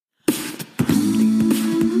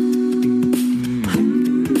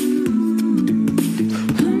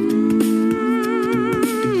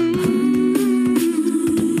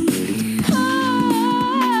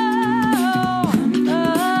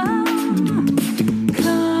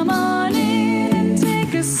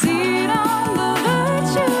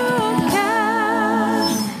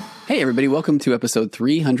everybody. Welcome to episode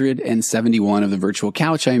 371 of The Virtual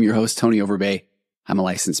Couch. I am your host, Tony Overbay. I'm a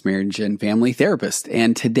licensed marriage and family therapist.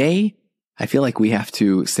 And today, I feel like we have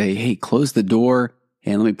to say, hey, close the door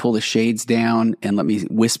and let me pull the shades down and let me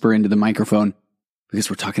whisper into the microphone because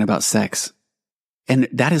we're talking about sex. And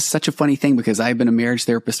that is such a funny thing because I've been a marriage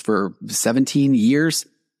therapist for 17 years.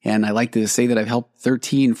 And I like to say that I've helped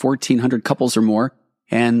 1,400 couples or more.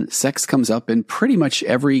 And sex comes up in pretty much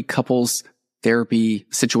every couple's therapy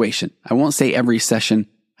situation. I won't say every session.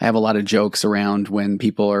 I have a lot of jokes around when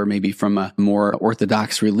people are maybe from a more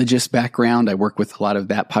orthodox religious background. I work with a lot of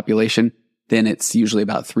that population. Then it's usually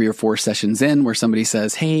about 3 or 4 sessions in where somebody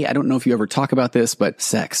says, hey, I don't know if you ever talk about this, but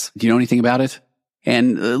sex. Do you know anything about it?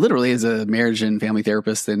 And literally as a marriage and family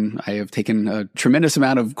therapist, then I have taken a tremendous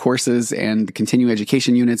amount of courses and continuing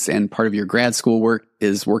education units. And part of your grad school work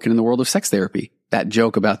is working in the world of sex therapy. That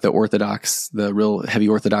joke about the real heavy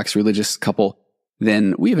orthodox religious couple,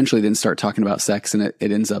 then we eventually then start talking about sex, and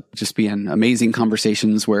it ends up just being amazing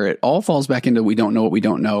conversations where it all falls back into we don't know what we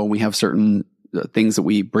don't know. We have certain things that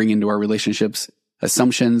we bring into our relationships,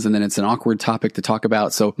 assumptions, and then it's an awkward topic to talk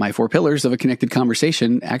about. So my 4 pillars of a connected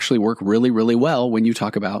conversation actually work really, really well when you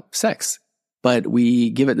talk about sex. But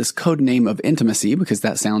we give it this code name of intimacy because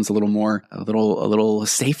that sounds a little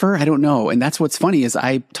safer. I don't know. And that's what's funny is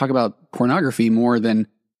I talk about pornography more than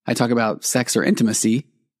I talk about sex or intimacy,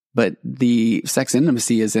 but the sex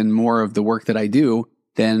intimacy is in more of the work that I do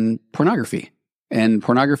than pornography. And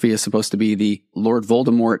pornography is supposed to be the Lord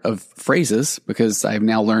Voldemort of phrases because I've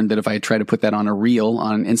now learned that if I try to put that on a reel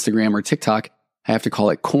on Instagram or TikTok, I have to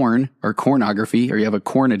call it corn or cornography, or you have a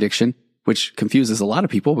corn addiction, which confuses a lot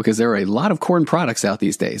of people because there are a lot of corn products out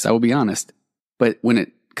these days. I will be honest. But when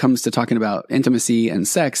it comes to talking about intimacy and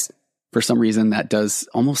sex, for some reason that does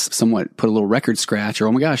almost somewhat put a little record scratch or,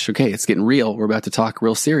 oh my gosh, okay, it's getting real. We're about to talk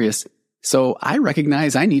real serious. So I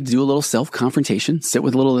recognize I need to do a little self-confrontation, sit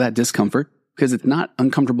with a little of that discomfort because it's not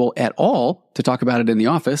uncomfortable at all to talk about it in the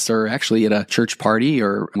office or actually at a church party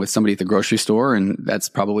or with somebody at the grocery store. And that's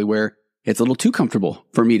probably where it's a little too comfortable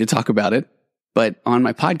for me to talk about it. But on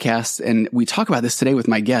my podcast, and we talk about this today with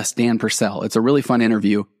my guest, Dan Purcell. It's a really fun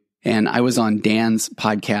interview. And I was on Dan's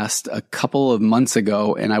podcast a couple of months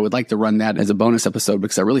ago, and I would like to run that as a bonus episode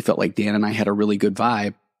because I really felt like Dan and I had a really good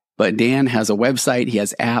vibe. But Dan has a website, he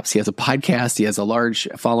has apps, he has a podcast, he has a large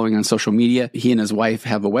following on social media. He and his wife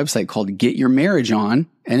have a website called Get Your Marriage On,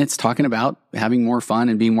 and it's talking about having more fun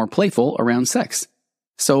and being more playful around sex.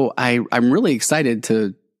 So I'm really excited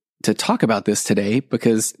to talk about this today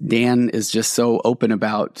because Dan is just so open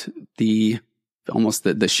about the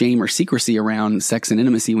shame or secrecy around sex and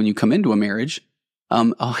intimacy when you come into a marriage.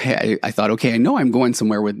 I thought, okay, I know I'm going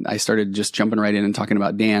somewhere when I started just jumping right in and talking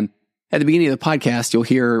about Dan. At the beginning of the podcast, you'll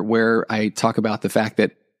hear where I talk about the fact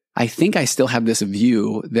that I think I still have this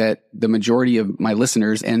view that the majority of my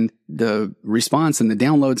listeners and the response and the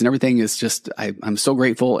downloads and everything is just, I'm so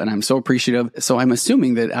grateful and I'm so appreciative. So I'm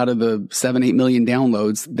assuming that out of the 7-8 million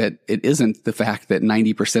downloads that it isn't the fact that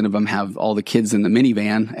 90% of them have all the kids in the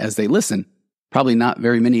minivan as they listen. Probably not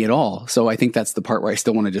very many at all. So I think that's the part where I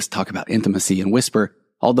still want to just talk about intimacy and whisper,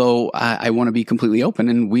 although I want to be completely open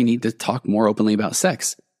and we need to talk more openly about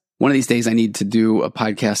sex. One of these days, I need to do a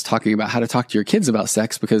podcast talking about how to talk to your kids about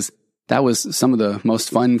sex because that was some of the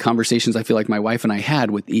most fun conversations I feel like my wife and I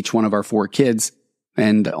had with each one of our 4 kids,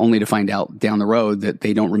 and only to find out down the road that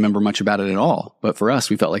they don't remember much about it at all. But for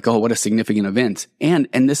us, we felt like, oh, what a significant event. And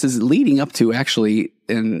this is leading up to actually,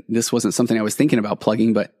 and this wasn't something I was thinking about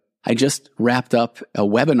plugging, but I just wrapped up a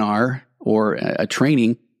webinar or a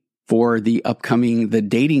training for the upcoming The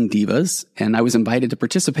Dating Divas. And I was invited to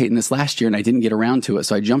participate in this last year and I didn't get around to it.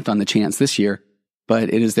 So I jumped on the chance this year, but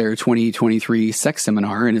it is their 2023 sex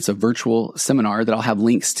seminar. And it's a virtual seminar that I'll have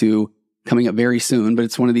links to coming up very soon. But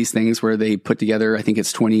it's one of these things where they put together, I think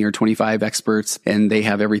it's 20 or 25 experts, and they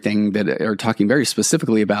have everything that are talking very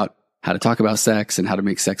specifically about how to talk about sex and how to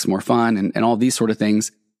make sex more fun and all these sort of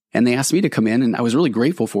things. And they asked me to come in, and I was really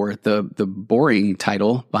grateful for it. The boring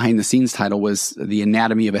title, behind the scenes title, was The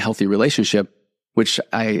Anatomy of a Healthy Relationship, which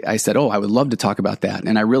I said, oh, I would love to talk about that.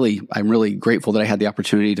 And I'm really grateful that I had the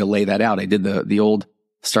opportunity to lay that out. I did the old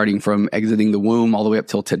starting from exiting the womb all the way up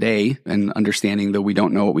till today and understanding that we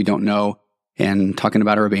don't know what we don't know and talking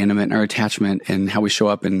about our abandonment and our attachment and how we show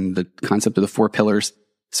up in the concept of the 4 pillars.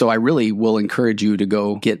 So I really will encourage you to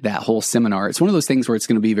go get that whole seminar. It's one of those things where it's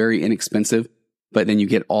going to be very inexpensive, but then you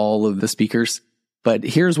get all of the speakers. But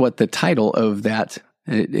here's what the title of that,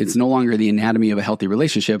 it's no longer The Anatomy of a Healthy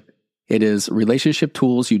Relationship. It is Relationship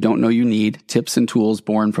Tools You Don't Know You Need, Tips and Tools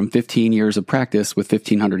Born from 15 Years of Practice with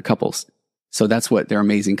 1,500 Couples. So that's what their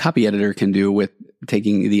amazing copy editor can do with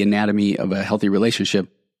taking the anatomy of a healthy relationship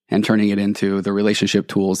and turning it into the relationship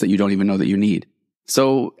tools that you don't even know that you need.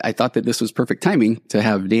 So I thought that this was perfect timing to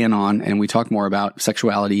have Dan on, and we talk more about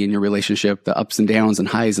sexuality in your relationship, the ups and downs and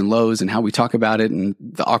highs and lows and how we talk about it and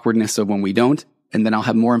the awkwardness of when we don't. And then I'll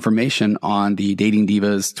have more information on the Dating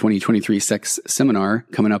Divas 2023 Sex Seminar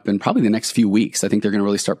coming up in probably the next few weeks. I think they're going to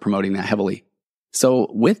really start promoting that heavily.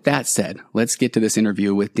 So with that said, let's get to this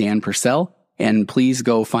interview with Dan Purcell. And please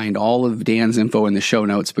go find all of Dan's info in the show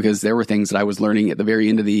notes, because there were things that I was learning at the very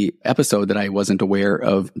end of the episode that I wasn't aware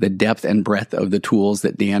of, the depth and breadth of the tools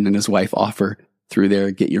that Dan and his wife offer through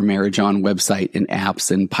their Get Your Marriage On website and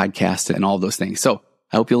apps and podcasts and all those things. So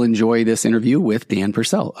I hope you'll enjoy this interview with Dan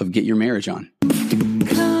Purcell of Get Your Marriage On.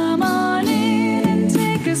 Come on in and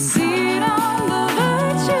take a seat on the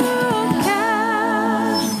virtual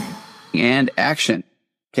couch. And action.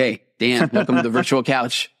 Okay, Dan, welcome to the virtual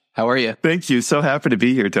couch. How are you? Thank you. So happy to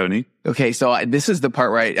be here, Tony. Okay, so this is the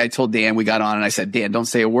part where I told Dan, we got on and I said, Dan, don't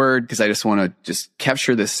say a word, because I just want to just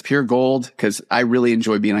capture this pure gold, because I really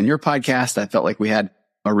enjoy being on your podcast. I felt like we had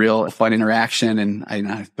a real fun interaction, and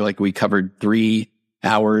I feel like we covered 3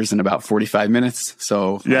 hours and about 45 minutes.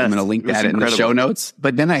 So yes, I'm going to link that in the show notes.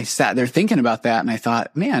 But then I sat there thinking about that, and I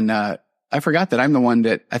thought, man, I forgot that I'm the one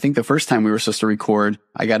that I think the first time we were supposed to record,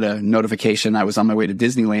 I got a notification. I was on my way to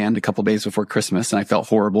Disneyland a couple days before Christmas, and I felt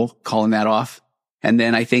horrible calling that off. And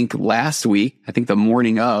then I think last week, I think the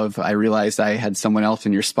morning of, I realized I had someone else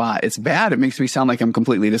in your spot. It's bad. It makes me sound like I'm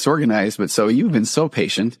completely disorganized, but so you've been so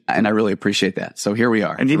patient, and I really appreciate that. So here we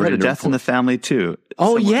are. And you had a death in the family too.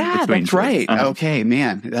 Oh yeah, that's right. Uh-huh. Okay,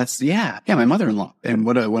 man. That's, yeah, my mother-in-law, and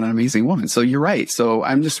what an amazing woman. So you're right. So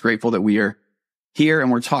I'm just grateful that we are here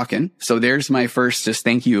and we're talking. So there's my first, just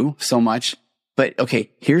thank you so much. But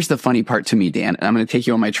okay, here's the funny part to me, Dan. And I'm going to take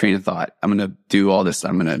you on my train of thought. I'm going to do all this.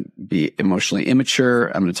 I'm going to be emotionally immature.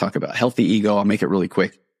 I'm going to talk about healthy ego. I'll make it really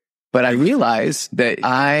quick. But I realized that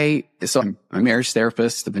I'm a marriage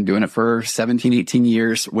therapist. I've been doing it for 17, 18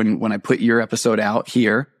 years. When I put your episode out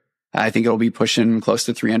here, I think it'll be pushing close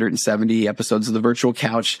to 370 episodes of the virtual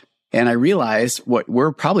couch. And I realized what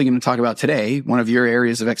we're probably going to talk about today, one of your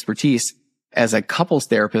areas of expertise. As a couples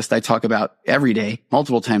therapist, I talk about every day,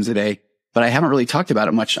 multiple times a day, but I haven't really talked about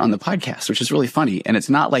it much on the podcast, which is really funny. And it's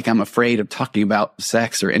not like I'm afraid of talking about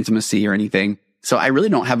sex or intimacy or anything. So I really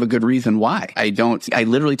don't have a good reason why. I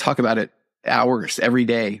literally talk about it hours every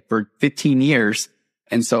day for 15 years.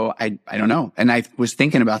 And so I don't know. And I was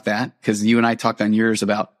thinking about that because you and I talked on yours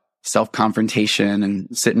about self-confrontation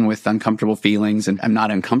and sitting with uncomfortable feelings. And I'm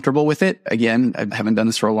not uncomfortable with it. Again, I haven't done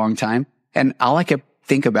this for a long time. And all I could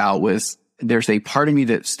think about was, there's a part of me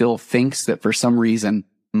that still thinks that for some reason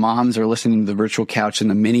moms are listening to the virtual couch in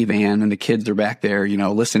the minivan and the kids are back there,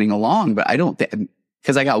 listening along. But I don't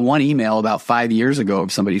because I got one email about 5 years ago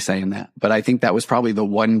of somebody saying that. But I think that was probably the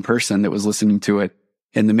one person that was listening to it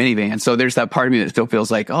in the minivan. So there's that part of me that still feels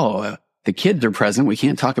like, the kids are present. We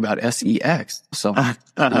can't talk about sex. So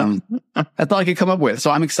that's all I could come up with. So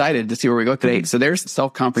I'm excited to see where we go today. So there's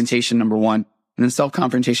self-confrontation number 1. And then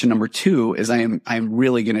self-confrontation number 2 is I'm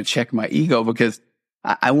really going to check my ego, because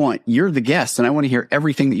you're the guest and I want to hear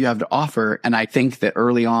everything that you have to offer. And I think that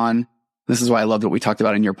early on, this is why I loved what we talked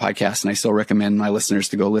about in your podcast. And I still recommend my listeners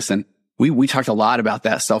to go listen. We talked a lot about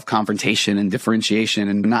that self-confrontation and differentiation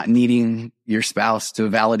and not needing your spouse to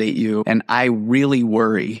validate you. And I really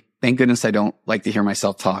worry. Thank goodness I don't like to hear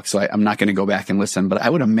myself talk. So I'm not going to go back and listen, but I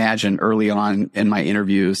would imagine early on in my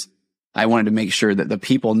interviews, I wanted to make sure that the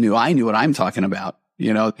people knew I knew what I'm talking about,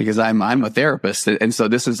 because I'm a therapist. And so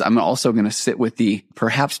I'm also going to sit with the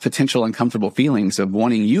perhaps potential uncomfortable feelings of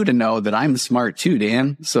wanting you to know that I'm smart too,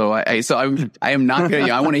 Dan. So I am not going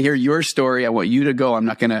to, I want to hear your story. I want you to go. I'm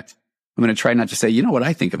going to try not to say, you know what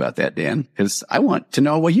I think about that, Dan, because I want to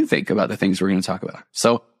know what you think about the things we're going to talk about.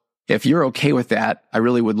 So if you're okay with that, I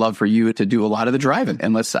really would love for you to do a lot of the driving.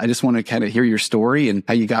 And I just want to kind of hear your story and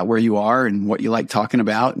how you got where you are and what you like talking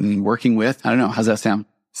about and working with. I don't know. How's that sound?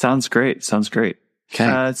 Sounds great. Okay.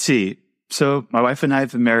 Let's see. So my wife and I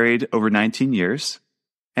have been married over 19 years,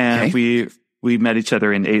 and we met each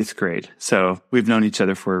other in 8th grade. So we've known each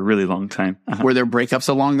other for a really long time. Uh-huh. Were there breakups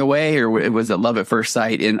along the way, or was it love at first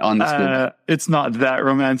sight on the school? It's not that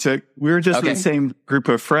romantic. We were just the same group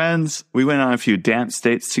of friends. We went on a few dance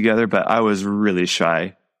dates together, but I was really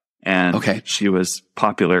shy and she was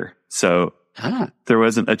popular. So there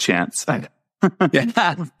wasn't a chance back then.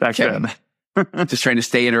 Just trying to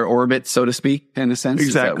stay in her orbit, so to speak, in a sense. Exactly.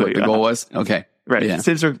 Is that what the goal was? Okay. Right.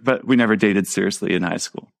 Yeah. But we never dated seriously in high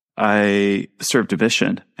school. I served a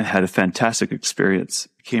mission and had a fantastic experience.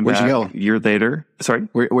 Where'd you go? A year later. Sorry?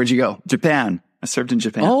 Where'd you go? Japan. I served in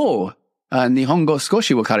Japan. Oh, Nihongo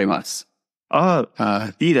skoshi wakarimasu. Oh,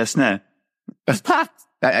 いいですね.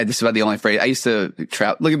 This is about the only phrase. I used to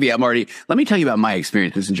travel. Look at me. Let me tell you about my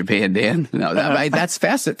experiences in Japan, Dan. No, that's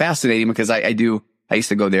fascinating because I used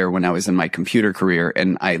to go there when I was in my computer career,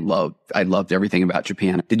 and I loved everything about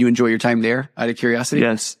Japan. Did you enjoy your time there out of curiosity?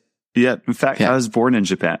 Yes. Yeah. In fact, I was born in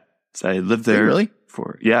Japan. So I lived there. Really?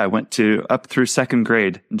 I went up through second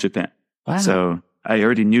grade in Japan. Wow. So I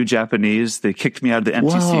already knew Japanese. They kicked me out of the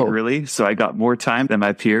empty seat early. So I got more time than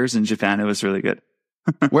my peers in Japan. It was really good.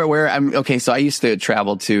 So I used to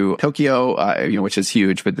travel to Tokyo, which is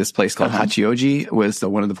huge, but this place called Hachioji was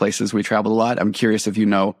one of the places we traveled a lot. I'm curious if you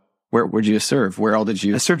know, where'd you serve? Where all did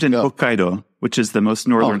you? I served in Hokkaido, which is the most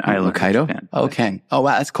northern island. Hokkaido? Of Japan. Okay. Oh,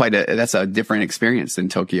 wow. That's a different experience than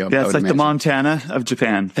Tokyo. Yeah, it's like the Montana of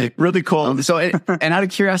Japan. Really cool. And out of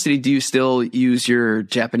curiosity, do you still use your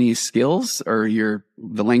Japanese skills or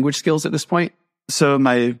the language skills at this point? So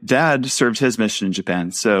my dad served his mission in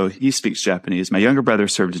Japan, so he speaks Japanese. My younger brother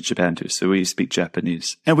served in Japan too, so we speak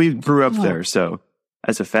Japanese. And we grew up there, so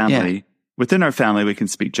as a family, within our family, we can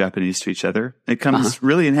speak Japanese to each other. It comes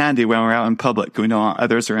really in handy when we're out in public. We know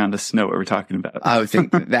others around us know what we're talking about. I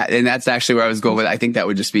think that, and that's actually where I was going with it. I think that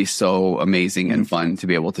would just be so amazing and fun to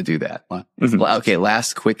be able to do that. Well, okay,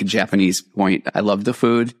 last quick Japanese point. I love the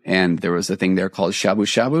food, and there was a thing there called shabu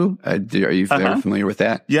shabu. Are you familiar with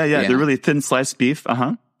that? Yeah. They're really thin sliced beef.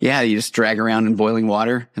 Yeah, you just drag around in boiling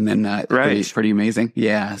water, and then pretty amazing.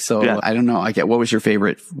 Yeah. So I don't know. What were your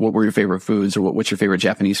favorite foods, or what's your favorite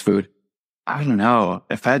Japanese food? I don't know.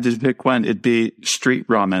 If I had to pick one, it'd be street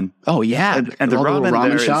ramen. Oh yeah, and the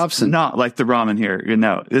ramen shops, not like the ramen here.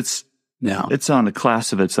 It's on a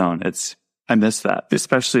class of its own. I miss that,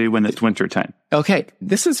 especially when it's wintertime. Okay,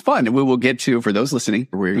 this is fun. We will get to, for those listening,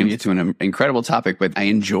 we're going to get to an incredible topic, but I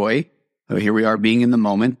enjoy. Here we are being in the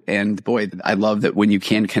moment, and boy, I love that when you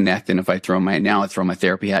can connect. And if I throw my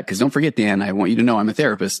therapy hat, because don't forget, Dan, I want you to know I'm a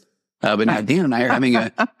therapist. But now Dan and I are having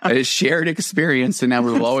a shared experience, and now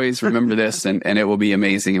we will always remember this, and it will be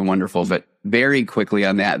amazing and wonderful. But very quickly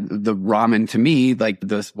on that, the ramen to me,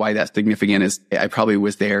 why that's significant is I probably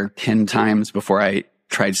was there 10 times before I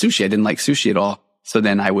tried sushi. I didn't like sushi at all. So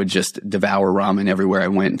then I would just devour ramen everywhere I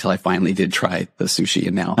went until I finally did try the sushi.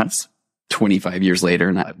 And now that's 25 years later,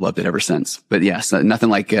 and I've loved it ever since. But yes, nothing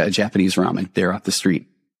like Japanese ramen there off the street.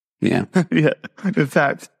 Yeah. Yeah. In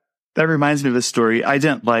fact, that reminds me of a story. I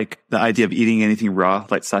didn't like the idea of eating anything raw,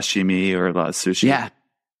 like sashimi or sushi. Yeah.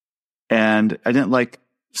 And I didn't like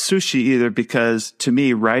sushi either because to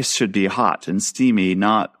me, rice should be hot and steamy,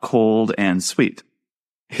 not cold and sweet.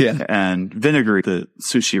 Yeah. And vinegary, the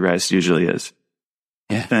sushi rice usually is.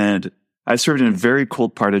 Yeah. And I served in a very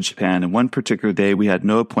cold part of Japan. And one particular day we had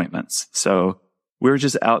no appointments. So we were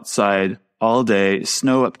just outside all day,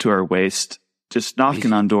 snow up to our waist, just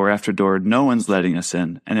knocking on door after door. No one's letting us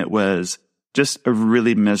in. And it was just a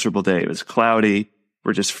really miserable day. It was cloudy.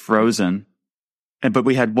 We're just frozen. But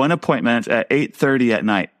we had one appointment at 8:30 at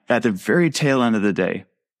night at the very tail end of the day.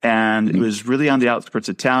 And it was really on the outskirts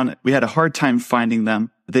of town. We had a hard time finding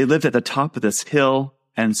them. They lived at the top of this hill.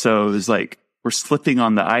 And so it was like, we're slipping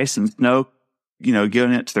on the ice and snow,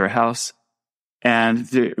 getting it to their house. And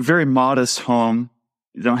they're a very modest home.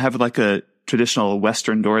 They don't have like a traditional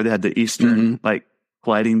Western door. They had the Eastern,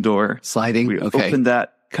 sliding door. Sliding. We opened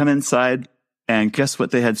that, come inside, and guess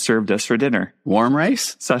what they had served us for dinner? Warm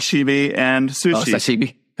rice? Sashimi and sushi. Oh,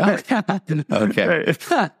 sashimi. Okay.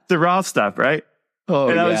 Right. The raw stuff, right? Oh,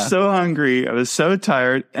 and I was so hungry. I was so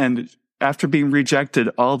tired. And after being rejected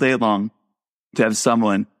all day long, to have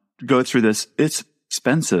someone go through this, it's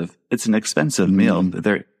expensive. It's an expensive meal.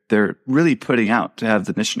 They're really putting out to have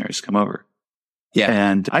the missionaries come over. Yeah.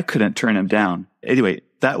 And I couldn't turn him down. Anyway,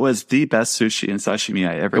 that was the best sushi and sashimi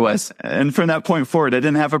I ever was. And from that point forward, I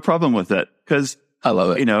didn't have a problem with it because I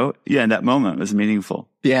love it. In that moment it was meaningful.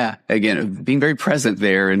 Yeah. Again, being very present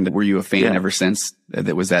there. And were you a fan ever since? Did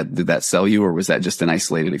that sell you, or was that just an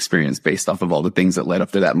isolated experience based off of all the things that led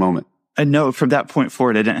up to that moment? And no, from that point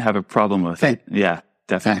forward, I didn't have a problem with it. Yeah,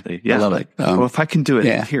 definitely. Yeah. I love it. Well, if I can do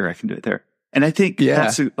it here, I can do it there. And I think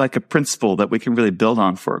that's like a principle that we can really build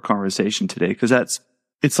on for our conversation today, because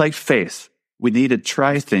it's like faith. We need to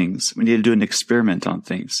try things. We need to do an experiment on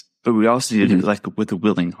things, but we also need to do it with a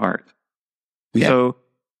willing heart. Yeah. So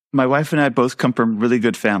my wife and I both come from really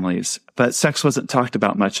good families, but sex wasn't talked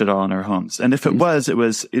about much at all in our homes. And if it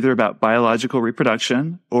was either about biological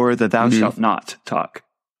reproduction or the thou shalt not talk,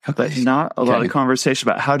 but not a lot of conversation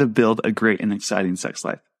about how to build a great and exciting sex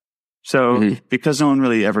life. So because no one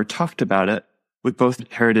really ever talked about it, we both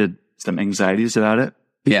inherited some anxieties about it.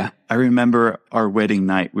 Yeah. I remember our wedding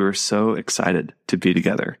night. We were so excited to be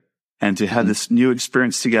together and to have this new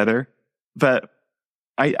experience together. But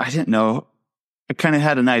I didn't know I kind of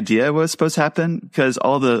had an idea what was supposed to happen because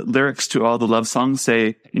all the lyrics to all the love songs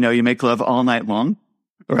say, you make love all night long.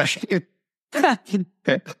 Right.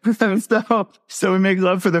 So we make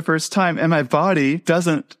love for the first time and my body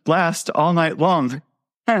doesn't last all night long.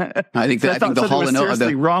 I think the Hall & Oates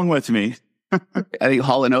wrong with me. I think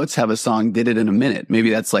Hall & Oates have a song, Did It in a Minute. Maybe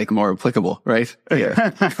that's like more applicable, right? Yeah.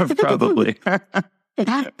 Probably.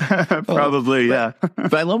 Probably, yeah.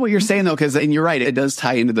 But I love what you're saying though, and you're right. It does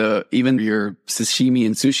tie into even your sashimi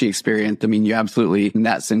and sushi experience. I mean, you absolutely, in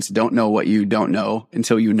that sense, don't know what you don't know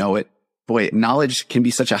until you know it. Boy, knowledge can be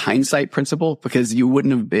such a hindsight principle because you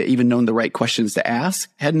wouldn't have even known the right questions to ask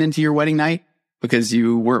heading into your wedding night because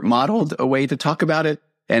you weren't modeled a way to talk about it.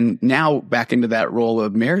 And now back into that role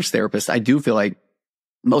of marriage therapist, I do feel like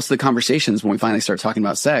most of the conversations when we finally start talking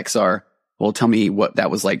about sex are, well, tell me what that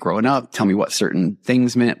was like growing up. Tell me what certain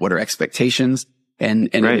things meant. What are expectations? And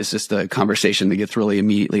right. It's just a conversation that gets really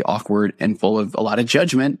immediately awkward and full of a lot of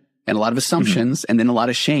judgment and a lot of assumptions and then a lot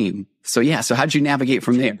of shame. So how'd you navigate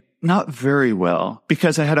from there? Not very well,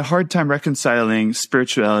 because I had a hard time reconciling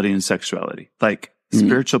spirituality and sexuality. Like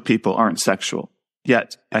spiritual people aren't sexual,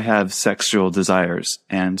 yet I have sexual desires.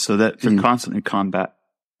 And so that's a constant combat.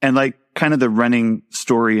 And like kind of the running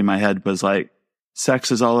story in my head was like,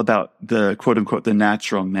 sex is all about the quote unquote, the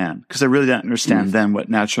natural man. Cause I really didn't understand then what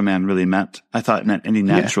natural man really meant. I thought it meant any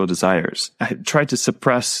natural desires. I had tried to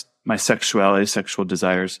suppress my sexuality, sexual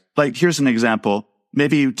desires. Like here's an example.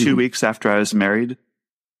 Maybe 2 weeks after I was married,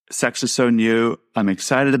 sex is so new. I'm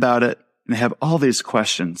excited about it. And I have all these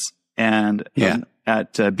questions. And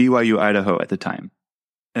at BYU, Idaho at the time,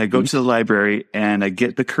 and I go to the library and I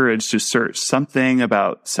get the courage to search something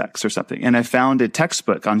about sex or something. And I found a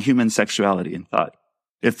textbook on human sexuality and thought,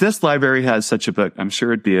 if this library has such a book, I'm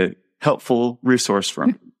sure it'd be a helpful resource for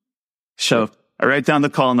me. So I write down the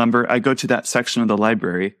call number. I go to that section of the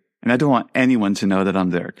library and I don't want anyone to know that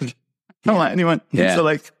I'm there. I don't want anyone. Yeah. So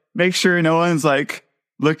like, make sure no one's like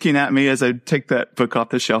looking at me as I take that book off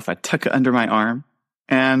the shelf. I tuck it under my arm.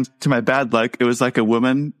 And to my bad luck, it was like a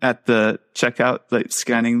woman at the checkout, like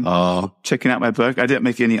scanning, checking out my book. I didn't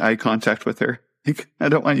make any eye contact with her. Like, I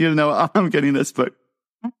don't want you to know I'm getting this book.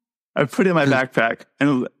 I put it in my backpack.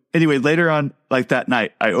 And anyway, later on, like that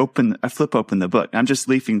night, I flip open the book. I'm just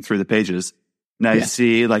leafing through the pages. And I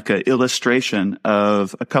see like an illustration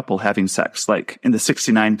of a couple having sex, like in the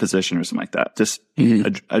 69 position or something like that. Just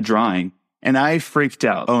a drawing. And I freaked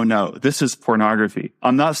out. Oh no, this is pornography.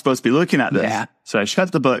 I'm not supposed to be looking at this. Yeah. So I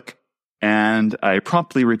shut the book and I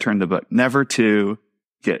promptly returned the book, never to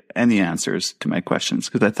get any answers to my questions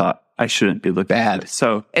because I thought I shouldn't be looking at it.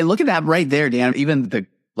 So, and look at that right there, Dan. Even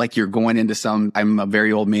like you're going into I'm a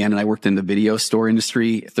very old man and I worked in the video store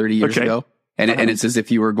industry 30 years ago. And it's as if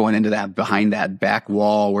you were going into that behind that back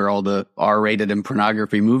wall where all the R-rated and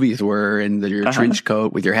pornography movies were and your trench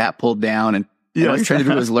coat with your hat pulled down. And what I was trying to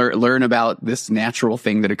do was learn about this natural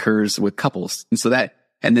thing that occurs with couples. And so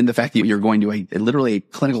and then the fact that you're going to literally a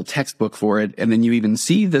clinical textbook for it. And then you even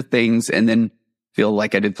see the things and then feel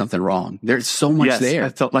like I did something wrong. There's so much there. I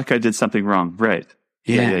felt like I did something wrong. Right.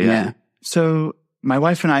 Yeah. So my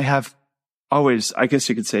wife and I have always, I guess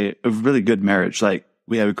you could say, a really good marriage. Like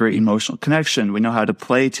we have a great emotional connection. We know how to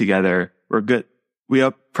play together. We're good. We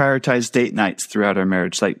prioritize date nights throughout our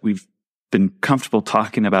marriage. Like we've been comfortable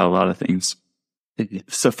talking about a lot of things.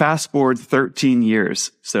 So fast forward 13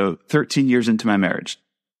 years. So 13 years into my marriage,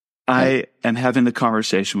 I am having the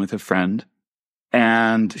conversation with a friend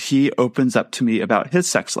and he opens up to me about his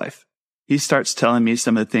sex life. He starts telling me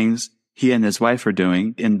some of the things he and his wife are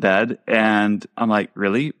doing in bed. And I'm like,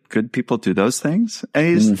 really? Good people do those things?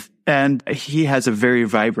 And he has a very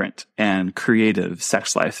vibrant and creative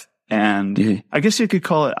sex life. And I guess you could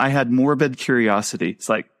call it, I had morbid curiosity. It's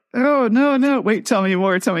like, oh, no. Wait, tell me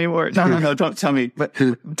more. No, don't tell me, but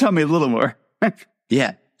tell me a little more.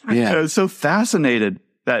 Yeah. I was so fascinated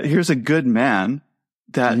that here's a good man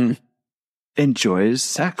that enjoys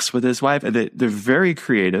sex with his wife. They're very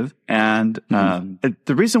creative. And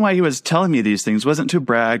the reason why he was telling me these things wasn't to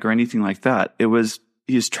brag or anything like that. He was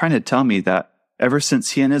trying to tell me that ever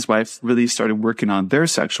since he and his wife really started working on their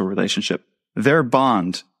sexual relationship, their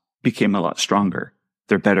bond became a lot stronger.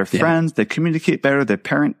 They're better friends. They communicate better. They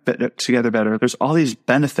parent together better. There's all these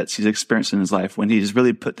benefits he's experienced in his life when he's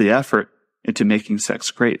really put the effort into making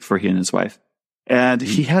sex great for he and his wife. And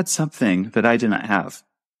he had something that I did not have.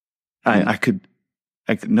 I could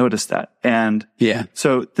notice that. And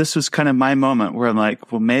so this was kind of my moment where I'm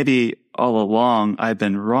like, well, maybe all along I've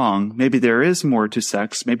been wrong. Maybe there is more to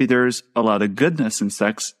sex. Maybe there's a lot of goodness in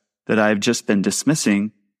sex that I've just been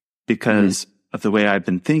dismissing because of the way I've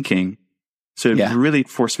been thinking. So it really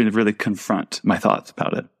forced me to really confront my thoughts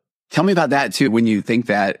about it. Tell me about that too. When you think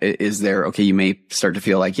that, is there, okay, you may start to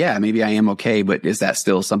feel like, yeah, maybe I am okay, but is that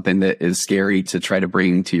still something that is scary to try to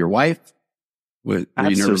bring to your wife? Were you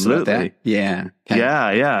nervous about that? Yeah. Okay.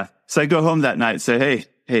 Yeah. So I go home that night and say,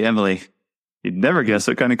 hey, Emily, you'd never guess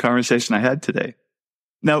what kind of conversation I had today.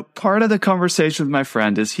 Now, part of the conversation with my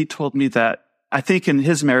friend is he told me that I think in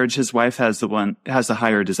his marriage, his wife has the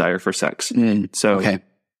higher desire for sex. So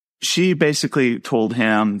she basically told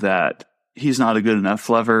him that he's not a good enough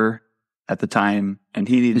lover at the time, and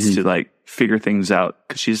he needs to like figure things out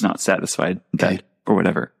because she's not satisfied or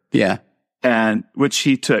whatever. Yeah. And which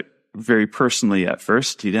he took very personally at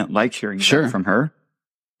first. He didn't like hearing that from her.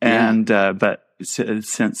 And, but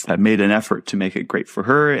since I made an effort to make it great for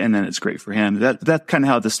her and then it's great for him, that's kind of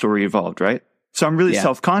how the story evolved, right? So I'm really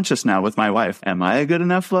self-conscious now with my wife. Am I a good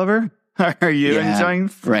enough lover? Are you enjoying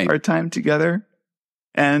our time together?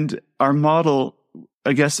 And our model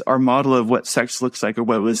of what sex looks like or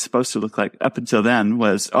what it was supposed to look like up until then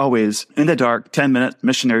was always in the dark, 10-minute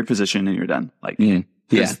missionary position and you're done. Like,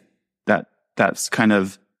 that's kind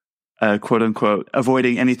of, quote unquote,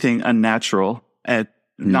 avoiding anything unnatural and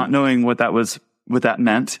not knowing what that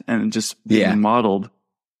meant and just being modeled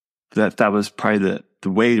that was probably the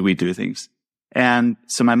way we do things. And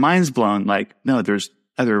so my mind's blown, like, no, there's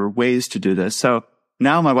other ways to do this. So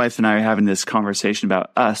now my wife and I are having this conversation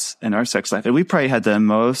about us and our sex life. And we probably had the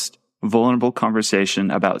most vulnerable conversation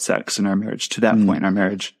about sex in our marriage to that point in our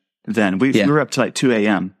marriage. Then we were up to like 2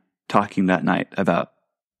 a.m. talking that night about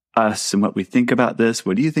us and what we think about this.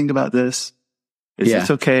 What do you think about this? Is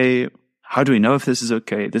this okay? How do we know if this is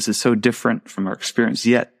okay? This is so different from our experience,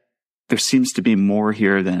 yet there seems to be more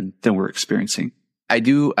here than we're experiencing. I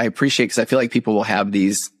appreciate, because I feel like people will have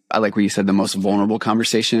these, I like what you said, the most vulnerable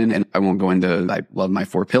conversation. And I won't go into, I love my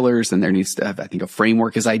 4 pillars, and there needs to have, I think a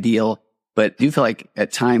framework is ideal. But do you feel like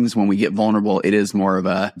at times when we get vulnerable, it is more of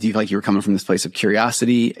do you feel like you were coming from this place of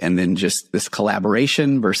curiosity and then just this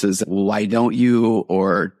collaboration versus why don't you?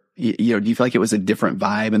 Or, do you feel like it was a different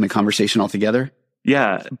vibe in the conversation altogether?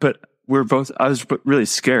 Yeah, but I was really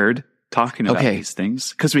scared talking about these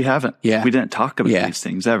things because we didn't talk about these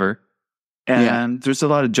things ever. And there's a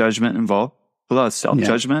lot of judgment involved, a lot of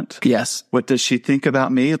self-judgment. Yes. What does she think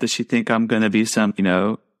about me? Does she think I'm going to be some,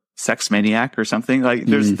 sex maniac or something? Like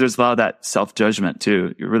there's a lot of that self-judgment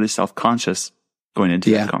too. You're really self-conscious going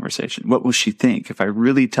into that conversation. What will she think if I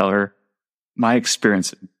really tell her my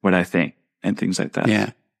experience, what I think and things like that? Yeah.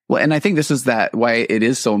 Well, and I think this is why it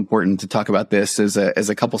is so important to talk about this as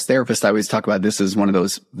a couples therapist. I always talk about this as one of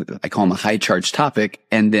those, I call them a high charge topic.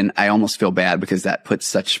 And then I almost feel bad because that puts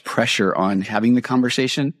such pressure on having the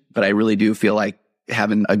conversation. But I really do feel like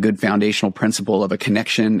having a good foundational principle of a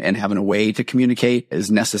connection and having a way to communicate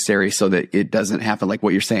is necessary so that it doesn't happen like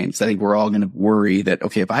what you're saying. So I think we're all going to worry that,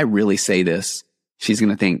 okay, if I really say this, she's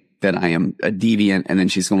going to think that I am a deviant and then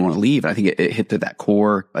she's going to want to leave. And I think it hit to that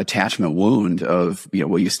core attachment wound of,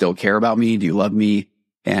 will you still care about me? Do you love me?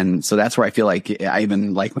 And so that's where I feel like I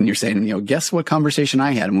even like when you're saying, guess what conversation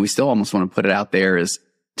I had? And we still almost want to put it out there as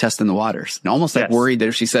testing the waters and almost like worried that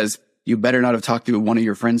if she says, you better not have talked to one of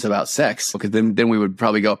your friends about sex, because then we would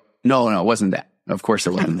probably go, no, it wasn't that. Of course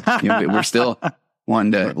it wasn't. We're still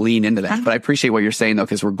wanting to lean into that. But I appreciate what you're saying though,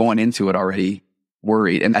 because we're going into it already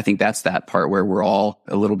worried. And I think that's that part where we're all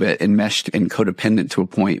a little bit enmeshed and codependent to a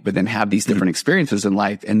point, but then have these different experiences in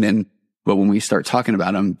life. And then, but when we start talking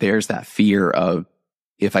about them, there's that fear of,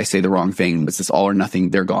 if I say the wrong thing, it's this all or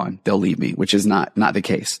nothing, they're gone. They'll leave me, which is not the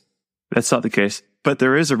case. That's not the case. But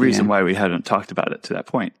there is a reason why we haven't talked about it to that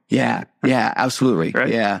point. Yeah. Yeah, absolutely. Right?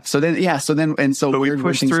 Yeah. So then, but we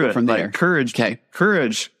pushed through it from there. Like,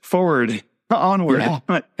 courage, forward, onward.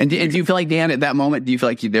 Yeah. And do you feel like, Dan, at that moment, do you feel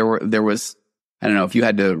like there was, I don't know, if you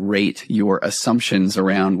had to rate your assumptions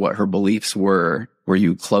around what her beliefs were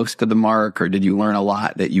you close to the mark, or did you learn a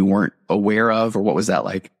lot that you weren't aware of, or what was that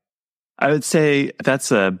like? I would say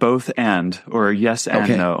that's a both and, or yes and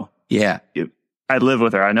no. Yeah. I live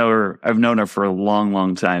with her. I know her. I've known her for a long,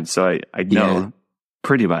 long time. So I know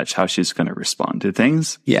pretty much how she's going to respond to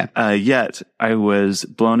things. Yeah. Yet I was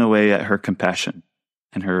blown away at her compassion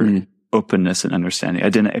and her openness and understanding. I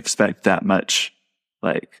didn't expect that much,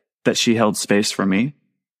 like that she held space for me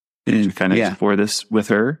to kind of explore this with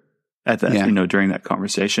her at that, during that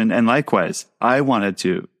conversation. And likewise, I wanted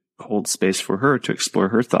to hold space for her to explore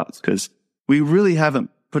her thoughts, because we really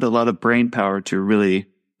haven't put a lot of brain power to really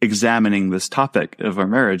examining this topic of our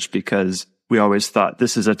marriage, because we always thought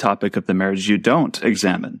this is a topic of the marriage you don't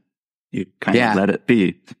examine. You kind of let it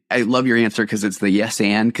be. I love your answer, because it's the yes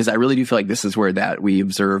and, because I really do feel like this is where that we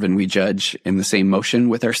observe and we judge in the same motion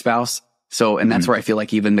with our spouse. So, and that's where I feel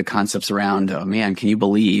like even the concepts around, oh man, can you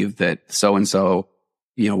believe that so-and-so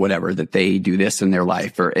whatever, that they do this in their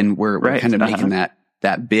life, and we're kind of making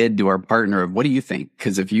that bid to our partner of, what do you think?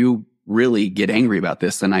 Because if you really get angry about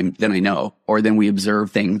this, then I know. Or then we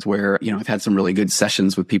observe things where, I've had some really good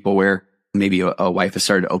sessions with people where maybe a wife has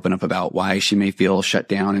started to open up about why she may feel shut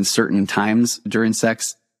down in certain times during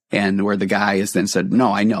sex. And where the guy has then said,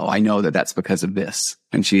 no, I know that that's because of this.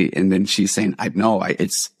 And then she's saying,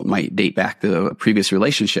 it might date back to a previous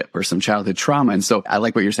relationship or some childhood trauma. And so I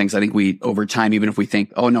like what you're saying. 'Cause I think we, over time, even if we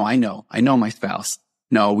think, oh no, I know my spouse.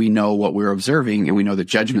 No, we know what we're observing and we know the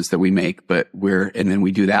judgments that we make, and then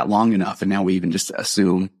we do that long enough. And now we even just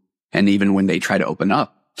assume. And even when they try to open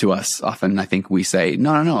up to us, often I think we say,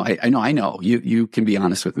 no, I know. You can be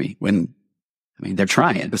honest with me they're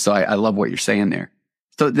trying. So I love what you're saying there.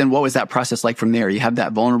 So then what was that process like from there? You have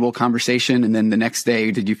that vulnerable conversation, and then the next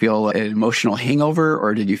day, did you feel an emotional hangover,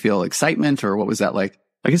 or did you feel excitement, or what was that like?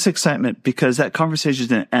 I guess excitement, because that conversation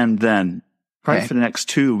didn't end then. Probably for the next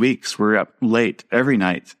 2 weeks, we're up late every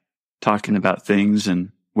night talking about things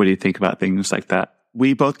and what do you think about things like that.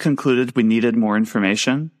 We both concluded we needed more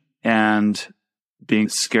information, and being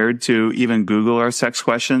scared to even Google our sex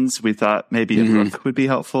questions, we thought maybe a book would be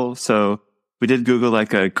helpful. So we did Google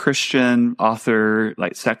like a Christian author,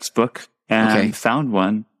 like sex book, and found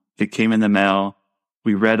one. It came in the mail.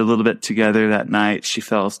 We read a little bit together that night. She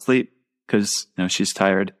fell asleep because, she's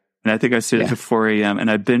tired. And I think I stayed up to 4 a.m.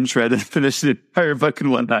 and I binge read and finished the entire book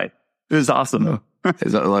in one night. It was awesome.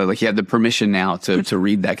 Like you have the permission now to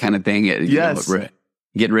read that kind of thing. Yes.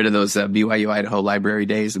 Get rid of those BYU Idaho library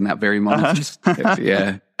days in that very moment.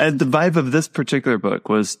 Yeah. And the vibe of this particular book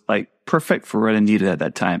was like perfect for what I needed at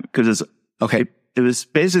that time, because it was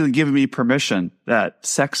basically giving me permission that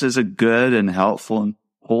sex is a good and helpful and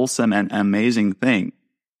wholesome and amazing thing,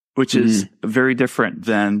 which is very different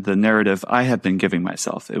than the narrative I have been giving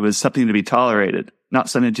myself. It was something to be tolerated, not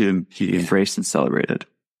something to be embraced and celebrated.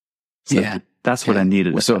 So that's what I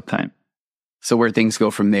needed at that time. So where things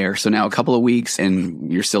go from there. So now a couple of weeks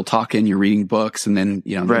and you're still talking, you're reading books, and then,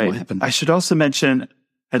 then what happened? I should also mention, I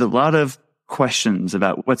had a lot of questions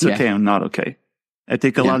about what's okay and not okay. I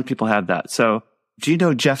think a lot of people have that. So do you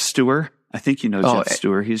know Jeff Stewart? I think you know Jeff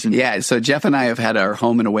Stewart. So Jeff and I have had our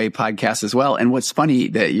Home and Away podcast as well. And what's funny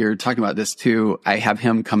that you're talking about this too, I have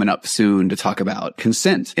him coming up soon to talk about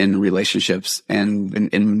consent in relationships. And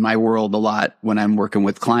in my world a lot, when I'm working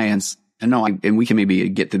with clients, and we can maybe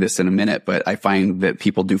get to this in a minute, but I find that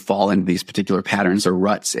people do fall into these particular patterns or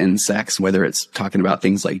ruts in sex, whether it's talking about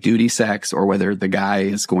things like duty sex or whether the guy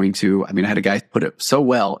is going to, I had a guy put it so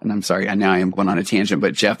well, and I'm sorry, now I am going on a tangent,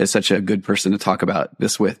 but Jeff is such a good person to talk about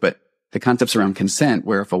this with, but the concepts around consent,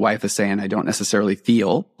 where if a wife is saying, I don't necessarily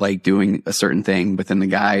feel like doing a certain thing, but then the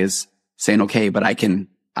guy is saying, okay, but I can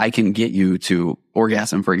get you to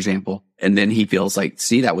orgasm, for example. And then he feels like,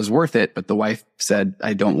 see, that was worth it. But the wife said,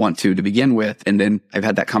 I don't want to begin with. And then I've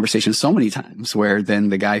had that conversation so many times where then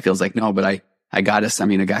the guy feels like, no, but I got us.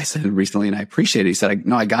 A guy said recently, and I appreciate it. He said,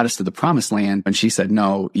 no, I got us to the promised land. And she said,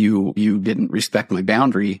 no, you didn't respect my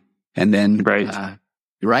boundary. And then,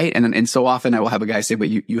 right. And so often I will have a guy say, but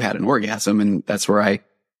you had an orgasm. And that's where I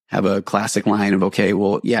have a classic line of, okay,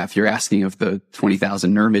 well, yeah, if you're asking if the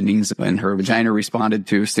 20,000 nerve endings and her vagina responded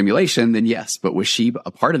to stimulation, then yes. But was she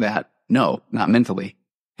a part of that? No, not mentally.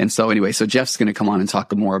 And so anyway, so Jeff's going to come on and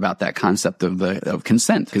talk more about that concept of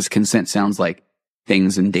consent, because consent sounds like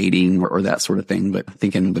things in dating or that sort of thing. But I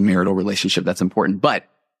think in the marital relationship, that's important. But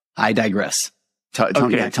I digress. Tell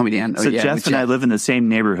me, Dan. So Jeff and I live in the same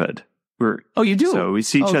neighborhood. You do? So we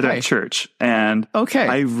see each other at church, and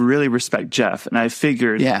I really respect Jeff. And I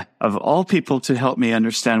figured of all people to help me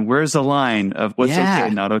understand where's the line of what's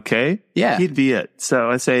okay, not okay, he'd be it.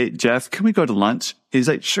 So I say, Jeff, can we go to lunch? He's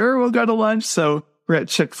like, sure, we'll go to lunch. So we're at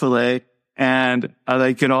Chick-fil-A, and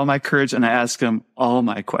I get all my courage and I ask him all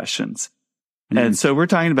my questions. And so we're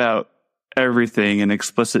talking about everything in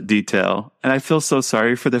explicit detail. And I feel so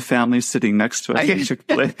sorry for the family sitting next to us at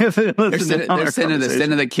Chick-fil-A. They're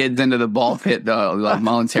sending the kids into the ball pit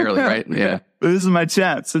voluntarily, right? Yeah. This is my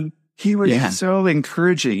chance. And he was so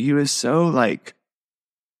encouraging. He was so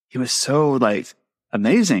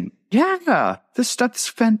amazing. Yeah. This stuff's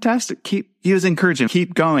fantastic. He was encouraging.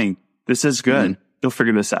 Keep going. This is good. You'll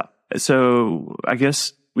figure this out. So I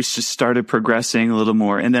guess we just started progressing a little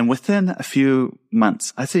more. And then within a few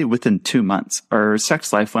months, I say within 2 months, our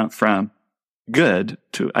sex life went from good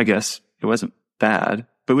to, I guess it wasn't bad,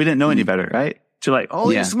 but we didn't know any better, right? To like,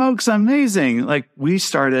 holy smokes, amazing. Like we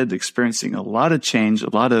started experiencing a lot of change, a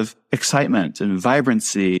lot of excitement and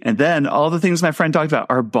vibrancy. And then all the things my friend talked about,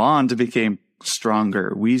 our bond became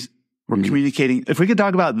stronger. We were communicating. If we could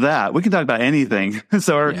talk about that, we can talk about anything.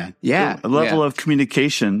 So our level of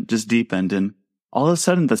communication just deepened, and all of a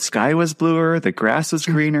sudden the sky was bluer, the grass was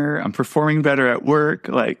greener. I'm performing better at work.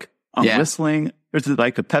 Like I'm whistling. There's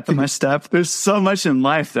like a pep in my step. There's so much in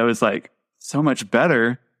life that was like so much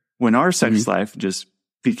better when our sex life just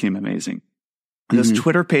became amazing. Those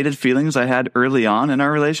Twitter-pated feelings I had early on in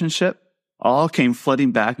our relationship all came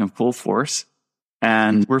flooding back in full force.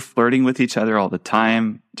 And we're flirting with each other all the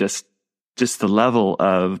time. Just the level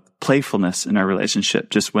of playfulness in our relationship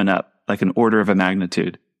just went up like an order of a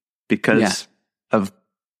magnitude because of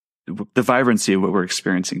the vibrancy of what we're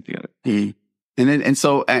experiencing together. And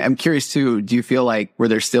so I'm curious too, do you feel like, were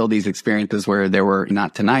there still these experiences where there were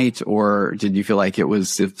not tonight, or did you feel like it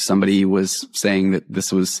was, if somebody was saying that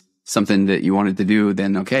this was something that you wanted to do,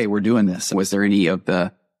 then okay, we're doing this? Was there any of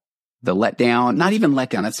the letdown? Not even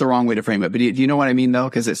letdown, that's the wrong way to frame it, but do you know what I mean though?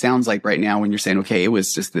 Because it sounds like right now when you're saying, okay, it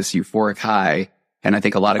was just this euphoric high. And I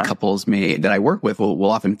think a lot of couples that I work with will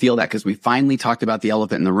often feel that because we finally talked about the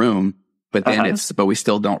elephant in the room, but then but we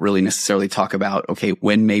still don't really necessarily talk about, okay,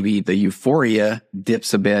 when maybe the euphoria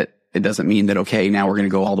dips a bit, it doesn't mean that, okay, now we're going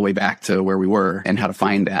to go all the way back to where we were, and how to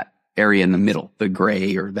find that area in the middle, the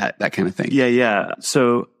gray or that kind of thing. Yeah.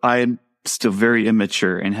 So I'm still very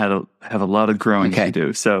immature and have a lot of growing to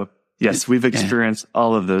do. So yes, we've experienced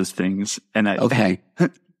all of those things, and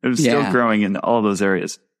I'm still growing in all those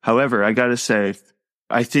areas. However, I got to say,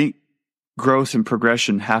 I think growth and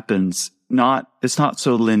progression happens it's not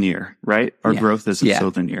so linear, right? Our growth isn't so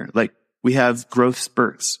linear. Like we have growth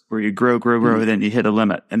spurts where you grow, and then you hit a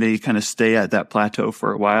limit, and then you kind of stay at that plateau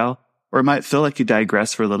for a while, or it might feel like you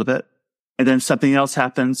digress for a little bit, and then something else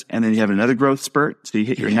happens, and then you have another growth spurt. So you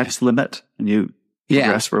hit your next limit and you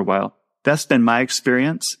progress for a while. That's been my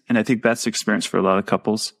experience. And I think that's the experience for a lot of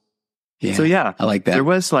couples. Yeah. So yeah, I like that. There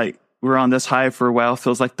was like, we're on this high for a while,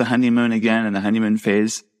 feels like the honeymoon again, and the honeymoon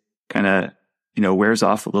phase kind of, wears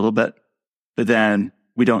off a little bit, but then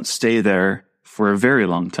we don't stay there for a very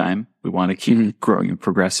long time. We want to keep growing and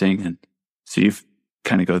progressing. And so you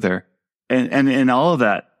kind of go there, and in all of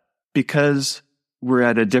that, because we're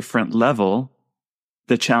at a different level,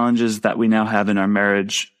 the challenges that we now have in our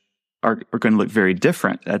marriage are going to look very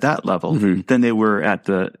different at that level than they were at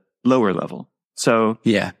the lower level. So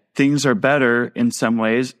things are better in some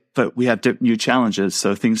ways, but we have new challenges.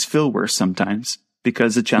 So things feel worse sometimes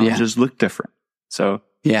because the challenges look different. So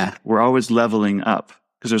we're always leveling up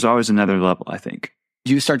because there's always another level, I think.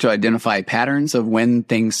 Do you start to identify patterns of when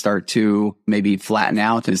things start to maybe flatten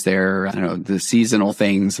out? Is there, I don't know, the seasonal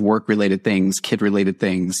things, work-related things, kid-related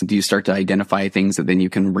things? Do you start to identify things that then you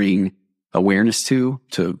can bring awareness to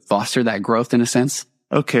foster that growth in a sense?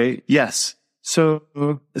 Okay. Yes.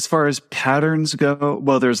 So as far as patterns go,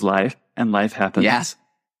 well, there's life, and life happens. Yes.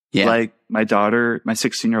 Yeah. Like my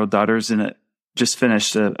 16-year-old daughter's just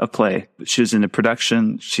finished a play. She was in a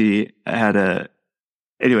production. She had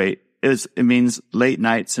anyway, it means late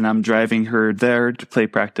nights, and I'm driving her there to play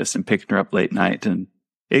practice and picking her up late night. And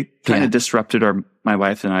it kind of disrupted my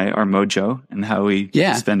wife and I, our mojo, and how we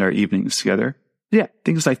spend our evenings together. Yeah.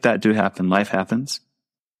 Things like that do happen. Life happens.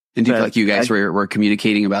 And do you feel like you guys were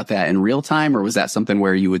communicating about that in real time, or was that something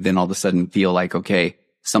where you would then all of a sudden feel like, okay,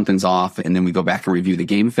 something's off, and then we go back and review the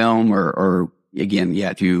game film, or again,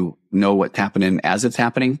 do you know what's happening as it's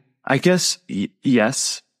happening? I guess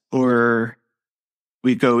yes. Or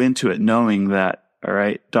we go into it knowing that, all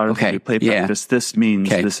right, daughter, when we play practice, this means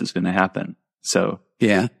this is going to happen. So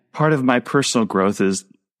part of my personal growth is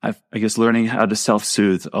I guess learning how to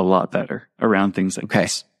self-soothe a lot better around things like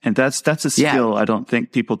this. And that's a skill I don't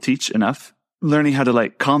think people teach enough. Learning how to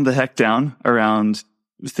like calm the heck down around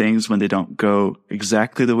things when they don't go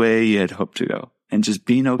exactly the way you had hoped to go, and just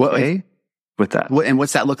being okay with that. And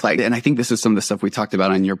what's that look like? And I think this is some of the stuff we talked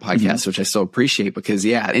about on your podcast, which I so appreciate, because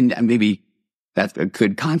and maybe that's a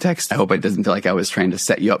good context. I hope it doesn't feel like I was trying to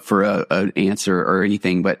set you up for an answer or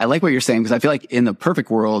anything, but I like what you're saying, because I feel like in the perfect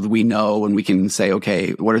world, we know, and we can say,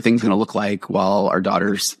 okay, what are things going to look like while our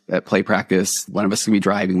daughter's at play practice? One of us can be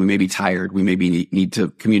driving. We may be tired. We maybe need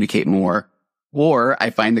to communicate more. Or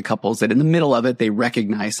I find the couples that in the middle of it, they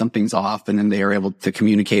recognize something's off, and then they are able to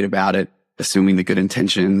communicate about it, assuming the good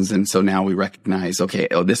intentions. And so now we recognize, okay,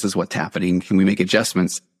 this is what's happening. Can we make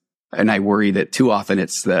adjustments? And I worry that too often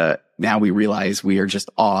now we realize we are just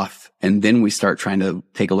off, and then we start trying to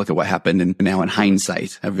take a look at what happened. And now in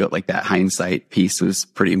hindsight, I feel like that hindsight piece was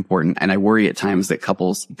pretty important. And I worry at times that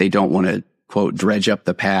couples, they don't want to, quote, dredge up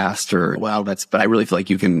the past, but I really feel like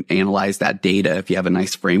you can analyze that data if you have a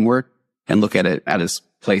nice framework and look at it at its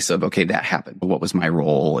place of, okay, that happened. What was my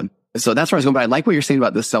role? And so that's where I was going. But I like what you're saying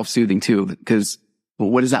about the self-soothing too, because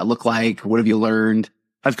what does that look like? What have you learned?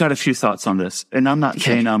 I've got a few thoughts on this, and I'm not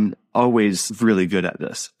saying I'm always really good at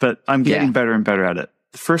this, but I'm getting better and better at it.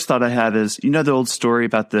 the first thought I had is, the old story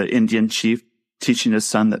about the Indian chief teaching his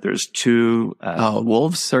son that there's two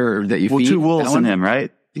wolves or that you feed? Two wolves in him,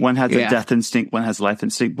 right? One has a death instinct, one has life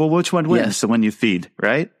instinct. Well, which one wins? The one you feed,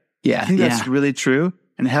 right? Yeah. I think that's really true.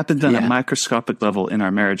 And it happens on a microscopic level in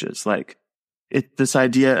our marriages. Like this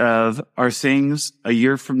idea of, are things a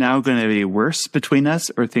year from now going to be worse between us,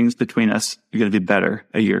 or things between us are going to be better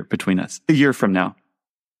a year from now?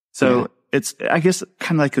 So it's, I guess,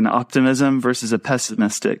 kind of like an optimism versus a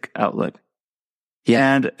pessimistic outlook.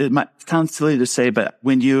 Yeah. And it might sound silly to say, but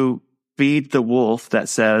when you feed the wolf that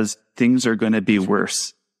says things are going to be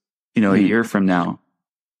worse, a year from now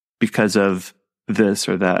because of this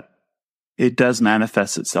or that, it does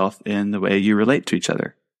manifest itself in the way you relate to each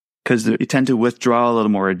other. Because you tend to withdraw a little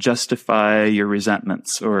more, or justify your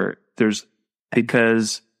resentments,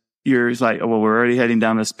 because you're like, oh, well, we're already heading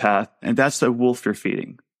down this path. And that's the wolf you're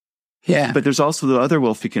feeding. Yeah. But there's also the other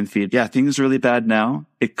wolf you can feed. Yeah, things are really bad now.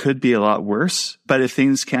 It could be a lot worse. But if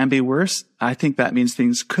things can be worse, I think that means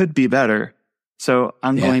things could be better. So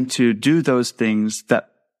I'm going to do those things that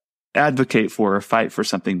advocate for or fight for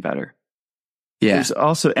something better. Yeah. There's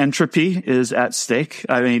also entropy is at stake.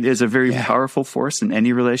 I mean, is a very powerful force in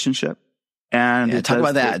any relationship. And talk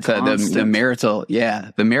about that. The marital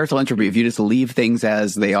entropy. If you just leave things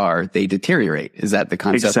as they are, they deteriorate. Is that the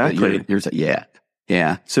concept? Exactly. That you're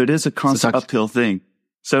yeah. So it is a constant uphill thing.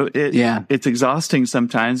 So it's exhausting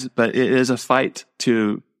sometimes, but it is a fight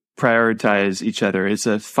to prioritize each other. It's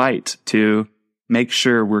a fight to make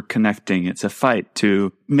sure we're connecting. It's a fight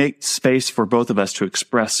to make space for both of us to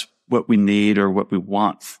express what we need or what we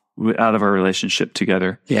want out of our relationship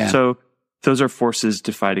together. Yeah. So those are forces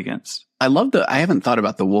to fight against. I haven't thought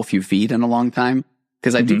about the wolf you feed in a long time,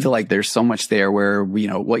 because I do feel like there's so much there where,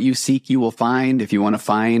 what you seek, you will find. If you want to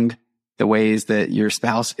find the ways that your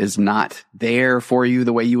spouse is not there for you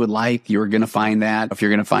the way you would like, you're going to find that. If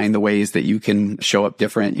you're going to find the ways that you can show up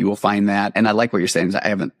different, you will find that. And I like what you're saying. I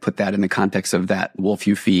haven't put that in the context of that wolf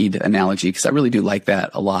you feed analogy, because I really do like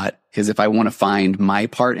that a lot. Because if I want to find my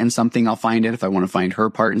part in something, I'll find it. If I want to find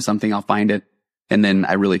her part in something, I'll find it. And then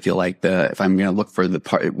I really feel like if I'm going to look for the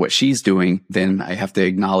part, what she's doing, then I have to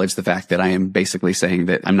acknowledge the fact that I am basically saying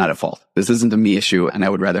that I'm not at fault. This isn't a me issue. And I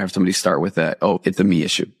would rather have somebody start with it's a me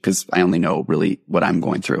issue, because I only know really what I'm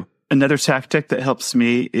going through. Another tactic that helps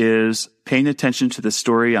me is paying attention to the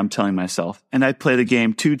story I'm telling myself. And I play the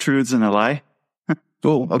game 2 Truths and a Lie.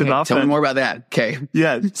 Oh, okay. Tell me more about that. Okay.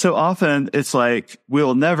 Yeah. So often it's like,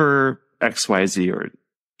 we'll never XYZ, or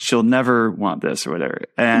she'll never want this or whatever.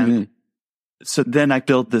 And so then I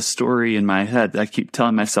build this story in my head. I keep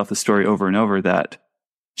telling myself the story over and over that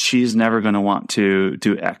she's never going to want to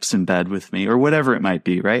do X in bed with me, or whatever it might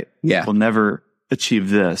be, right? Yeah. We'll never achieve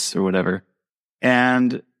this or whatever.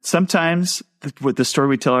 And sometimes the story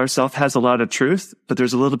we tell ourselves has a lot of truth, but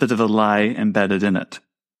there's a little bit of a lie embedded in it.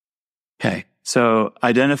 Okay. So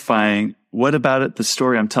identifying what about it, the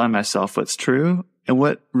story I'm telling myself, what's true and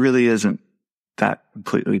what really isn't that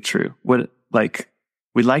completely true.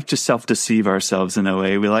 We like to self-deceive ourselves in a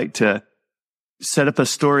way. We like to set up a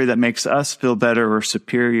story that makes us feel better or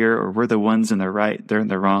superior, or we're the ones in the right, they're in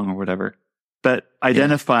the wrong, or whatever. But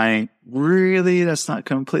identifying, really, that's not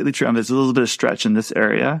completely true. I mean, there's a little bit of stretch in this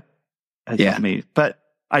area. But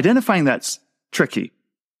identifying that's tricky.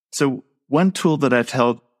 So one tool that I've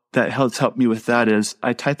held that has helped me with that is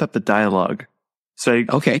I type up a dialogue. So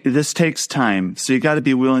this takes time. So you got to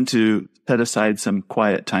be willing to set aside some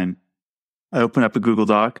quiet time. I open up a Google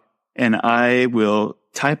Doc and I will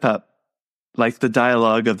type up like the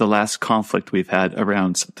dialogue of the last conflict we've had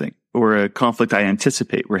around something, or a conflict I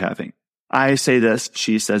anticipate we're having. I say this,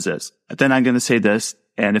 she says this. Then I'm going to say this.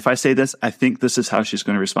 And if I say this, I think this is how she's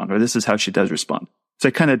going to respond, or this is how she does respond. So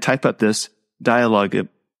I kind of type up this dialogue,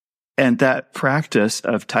 and that practice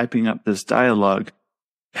of typing up this dialogue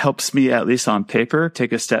helps me, at least on paper,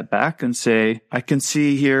 take a step back and say, I can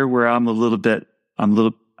see here where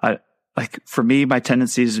like for me, my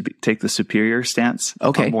tendency is to take the superior stance.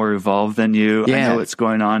 Okay. I'm more evolved than you. Yeah. I know what's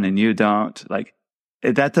going on and you don't. Like,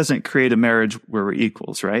 that doesn't create a marriage where we're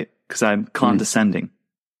equals, right? Because I'm condescending.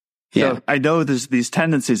 Yeah. So I know there's these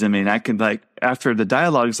tendencies in me, and I can, like, after the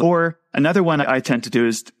dialogues, or another one I tend to do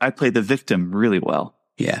is I play the victim really well.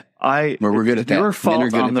 Yeah. We're good at that. Your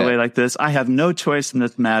fault on the way like this. I have no choice in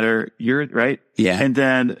this matter. You're right. Yeah. And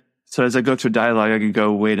then, so as I go through dialogue, I can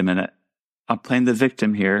go, wait a minute. I'm playing the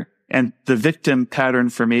victim here. And the victim pattern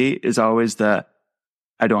for me is always I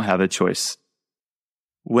don't have a choice.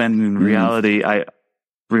 When in reality, I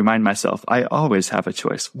remind myself, I always have a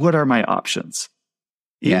choice. What are my options?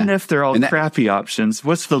 Even if they're all crappy options,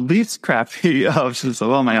 what's the least crappy options of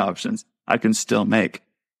all my options I can still make?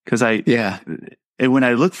 Because and And when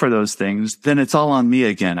I look for those things, then it's all on me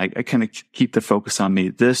again. I kind of keep the focus on me.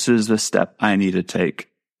 This is the step I need to take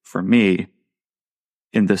for me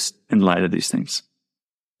in light of these things.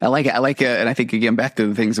 I like it. And I think, again, back to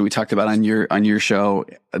the things that we talked about on your show.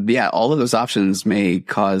 Yeah, all of those options may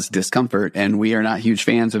cause discomfort, and we are not huge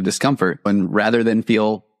fans of discomfort. And rather than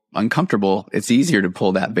feel uncomfortable, it's easier to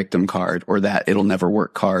pull that victim card or that it'll never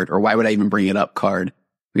work card, or why would I even bring it up card?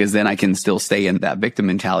 Because then I can still stay in that victim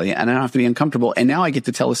mentality and I don't have to be uncomfortable. And now I get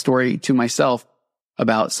to tell a story to myself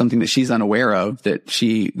about something that she's unaware of, that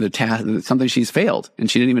something she's failed and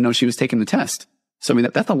she didn't even know she was taking the test. So I mean,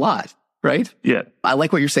 that's a lot. Right? Yeah. I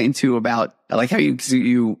like what you're saying too about, I like how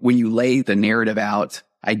you, when you lay the narrative out,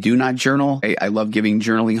 I do not journal. I love giving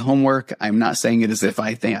journaling homework. I'm not saying it as if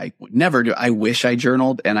I think I would never do. I wish I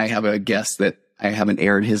journaled, and I have a guest that I haven't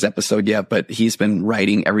aired his episode yet, but he's been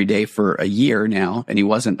writing every day for a year now, and he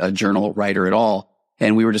wasn't a journal writer at all.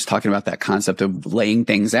 And we were just talking about that concept of laying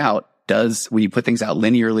things out. When you put things out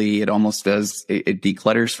linearly, it almost does, it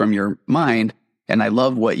declutters from your mind. And I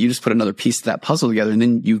love what you just put another piece of that puzzle together, and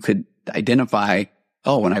then you could identify,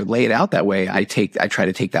 when I lay it out that way, I try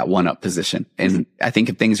to take that one up position. And I think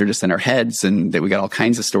if things are just in our heads and that we got all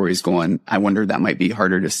kinds of stories going, I wonder that might be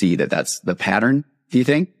harder to see that that's the pattern. Do you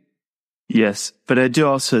think? Yes. But I do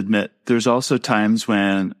also admit there's also times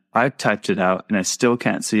when I've typed it out and I still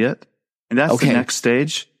can't see it. And that's the next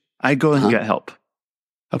stage. I go and get help.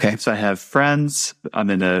 Okay. So I have friends. I'm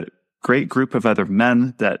in a great group of other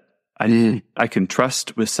men that I can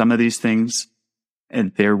trust with some of these things.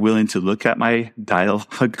 And they're willing to look at my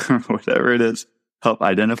dialogue or whatever it is, help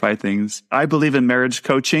identify things. I believe in marriage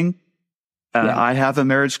coaching. I have a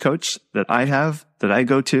marriage coach that I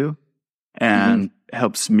go to, and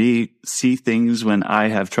helps me see things when I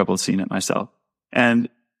have trouble seeing it myself. And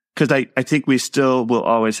because I think we still will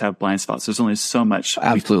always have blind spots. There's only so much.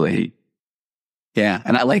 Absolutely. Yeah.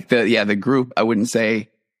 And I like the group. I wouldn't say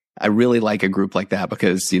I really like a group like that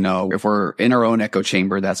because, if we're in our own echo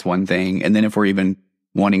chamber, that's one thing. And then if we're even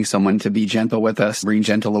wanting someone to be gentle with us, bring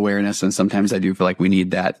gentle awareness. And sometimes I do feel like we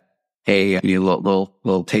need that. Hey, we need a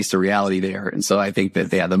little taste of reality there. And so I think that,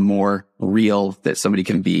 the more real that somebody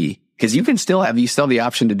can be, because you still have the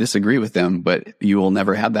option to disagree with them, but you will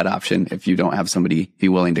never have that option if you don't have somebody be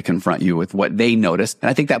willing to confront you with what they noticed. And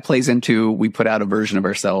I think that plays into, we put out a version of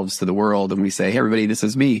ourselves to the world and we say, hey, everybody, this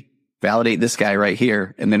is me. Validate this guy right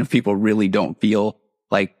here. And then if people really don't feel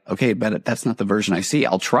like, okay, but that's not the version I see,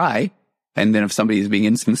 I'll try. And then if somebody is being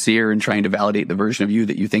insincere and trying to validate the version of you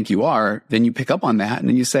that you think you are, then you pick up on that and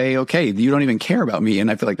then you say, okay, you don't even care about me. And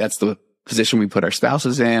I feel like that's the position we put our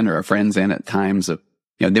spouses in or our friends in at times of,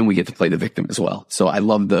 then we get to play the victim as well. So I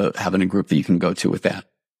love having a group that you can go to with that.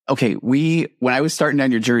 Okay. When I was starting down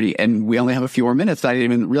your journey and we only have a few more minutes, I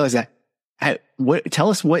didn't even realize that. Tell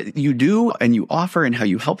us what you do and you offer and how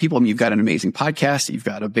you help people. I mean, you've got an amazing podcast. You've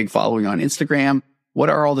got a big following on Instagram. What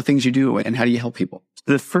are all the things you do and how do you help people?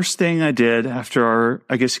 The first thing I did after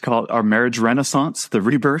I guess you call it our marriage renaissance, the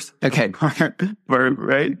rebirth. Okay.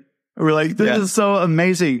 Right? We're like, this is so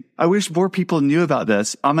amazing. I wish more people knew about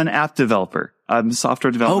this. I'm an app developer. I'm a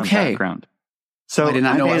software development background. So I did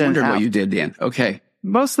not know. I wondered what you did, Dan. Okay.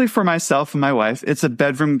 Mostly for myself and my wife. It's a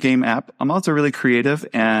bedroom game app. I'm also really creative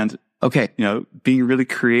and being really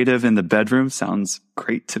creative in the bedroom sounds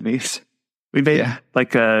great to me. We made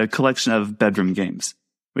like a collection of bedroom games.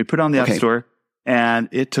 We put it on the App Store and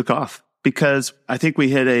it took off because I think we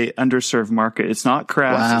hit a underserved market. It's not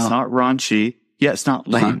crass. Wow. It's not raunchy. Yeah, it's not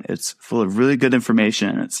lame. It's full of really good information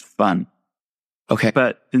and it's fun. Okay.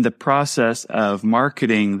 But in the process of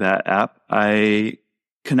marketing that app, I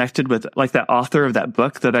connected with like that author of that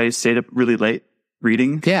book that I stayed up really late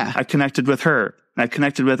reading. Yeah. I connected with her. I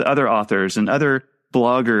connected with other authors and other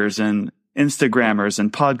bloggers and Instagrammers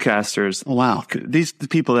and podcasters. Oh, wow. These are the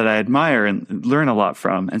people that I admire and learn a lot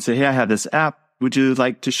from and say, hey, I have this app. Would you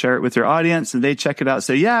like to share it with your audience? And they check it out.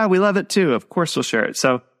 Say, yeah, we love it too. Of course we'll share it.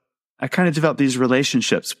 So I kind of developed these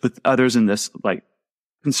relationships with others in this like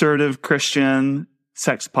conservative Christian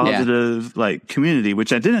sex positive like community,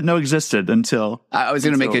 which I didn't know existed until I was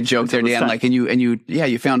going to make a joke there, Dan. Like, and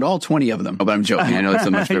you found all 20 of them. Oh, but I'm joking. I know it's so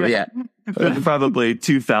much, but probably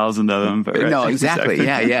 2,000 of them. But, right? No, exactly.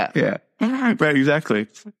 Yeah. Right. Exactly.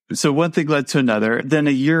 So one thing led to another. Then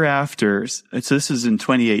a year after, so this is in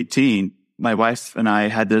 2018, my wife and I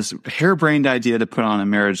had this harebrained idea to put on a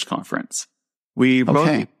marriage conference. We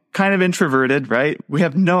both kind of introverted, right? We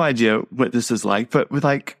have no idea what this is like, but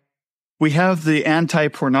we have the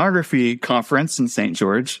anti-pornography conference in St.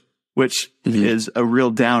 George, which is a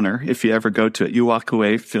real downer. If you ever go to it, you walk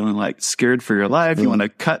away feeling like scared for your life. You want to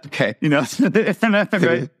cut, right?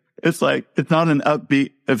 It's like, it's not an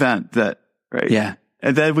upbeat event that right? Yeah.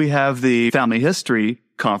 And then we have the family history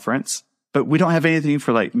conference, but we don't have anything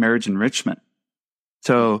for like marriage enrichment.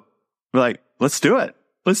 So we're like, let's do it.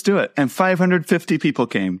 Let's do it. And 550 people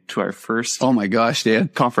came to our first. Oh my gosh, Dan.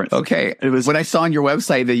 Conference. Okay. It was when I saw on your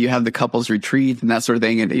website that you have the couples retreat and that sort of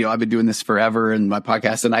thing. And, I've been doing this forever and my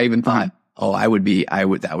podcast. And I even thought, that would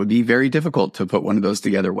be very difficult to put one of those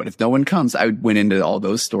together. What if no one comes? I went into all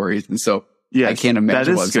those stories. And so I can't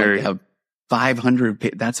imagine what's like to have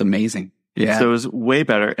 500. That's amazing. Yeah. So it was way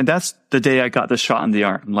better. And that's the day I got the shot in the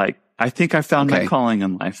arm. Like, I think I found my calling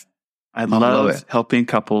in life. I love helping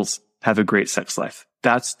couples have a great sex life.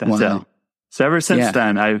 That's it. So ever since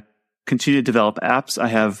then, I've continued to develop apps. I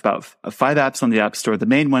have about 5 apps on the App Store. The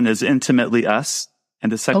main one is Intimately Us.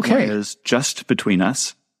 And the second one is Just Between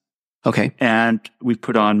Us. Okay. And we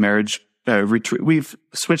put on marriage retreat. We've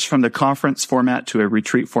switched from the conference format to a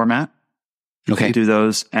retreat format. Okay. We do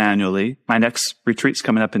those annually. My next retreat's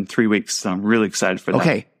coming up in 3 weeks. So I'm really excited for that.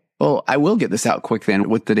 Okay. Well, I will get this out quick then.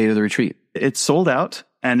 What's the date of the retreat? It's sold out.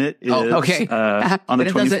 And it is on the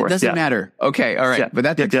 24th. It doesn't matter. Okay. All right. Yeah. But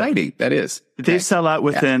that's exciting. That is. They sell out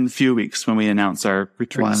within a few weeks when we announce our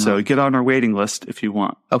retreat. Wow. So get on our waiting list if you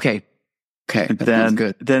want. Okay. That sounds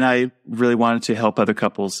good. Then I really wanted to help other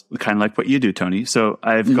couples, kind of like what you do, Tony. So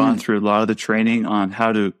I've gone through a lot of the training on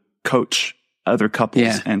how to coach other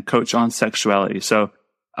couples and coach on sexuality. So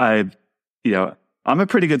I'm a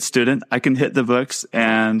pretty good student. I can hit the books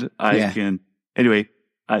and anyway.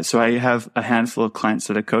 So I have a handful of clients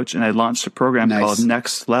that I coach, and I launched a program called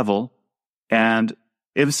Next Level. And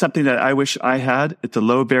it was something that I wish I had. It's a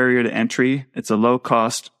low barrier to entry. It's a low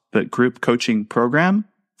cost, but group coaching program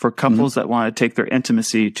for couples that want to take their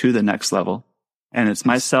intimacy to the next level. And it's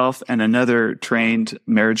myself and another trained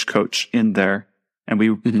marriage coach in there. And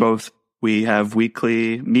we have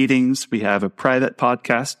weekly meetings. We have a private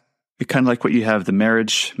podcast. Kind of like what you have, the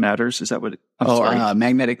Marriage Matters. Is that what?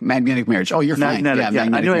 Magnetic marriage. Oh, you're fine. Yeah,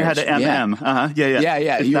 I knew I had an MM.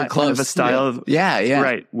 Yeah. You're close. Kind of a style of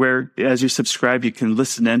right. Where as you subscribe, you can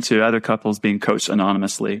listen into other couples being coached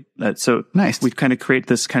anonymously. So nice. We kind of create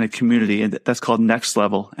this kind of community, and that's called Next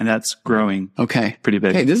Level, and that's growing. Okay, pretty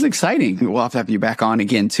big. Hey, this is exciting. We'll have to have you back on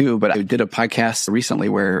again too. But I did a podcast recently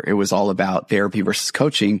where it was all about therapy versus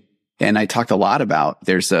coaching. And I talked a lot about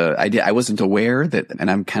I wasn't aware that, and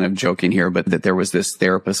I'm kind of joking here, but that there was this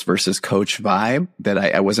therapist versus coach vibe that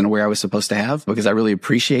I wasn't aware I was supposed to have, because I really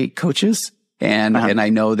appreciate coaches. And I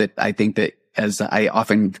know that I think that, as I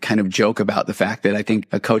often kind of joke about the fact that I think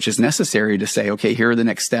a coach is necessary to say, okay, here are the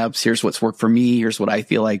next steps. Here's what's worked for me. Here's what I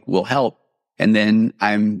feel like will help. And then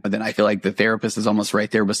I feel like the therapist is almost right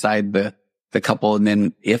there beside the couple. And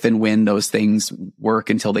then if and when those things work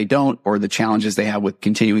until they don't, or the challenges they have with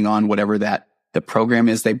continuing on, whatever the program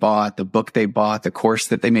is they bought, the book they bought, the course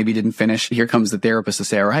that they maybe didn't finish, here comes the therapist to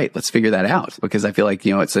say, all right, let's figure that out. Because I feel like,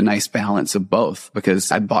 it's a nice balance of both,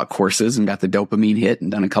 because I bought courses and got the dopamine hit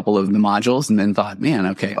and done a couple of the modules and then thought, man,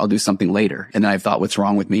 okay, I'll do something later. And then I thought, what's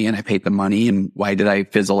wrong with me? And I paid the money, and why did I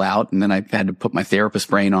fizzle out? And then I had to put my therapist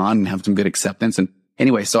brain on and have some good acceptance. And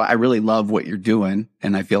anyway, so I really love what you're doing.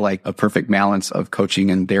 And I feel like a perfect balance of coaching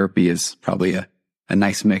and therapy is probably a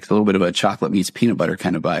nice mix, a little bit of a chocolate meets peanut butter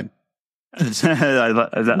kind of vibe. I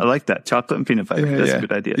like that. Chocolate and peanut butter. That's a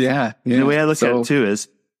good idea. Yeah. And the way I look at it too is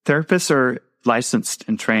therapists are licensed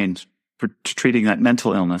and trained for treating that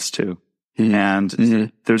mental illness too.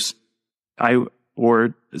 And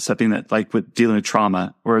or something that, like with dealing with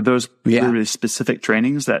trauma, or those really specific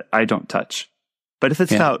trainings that I don't touch. But if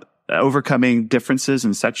it's about overcoming differences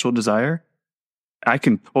in sexual desire, I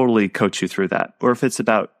can totally coach you through that. Or if it's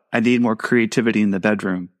about, I need more creativity in the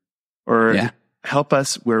bedroom, or help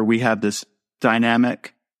us where we have this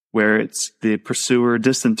dynamic where it's the pursuer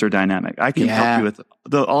distancer dynamic. I can help you with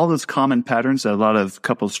all those common patterns that a lot of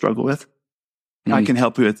couples struggle with. I can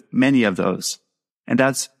help you with many of those. And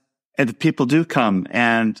people do come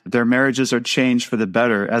and their marriages are changed for the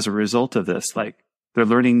better as a result of this. Like, they're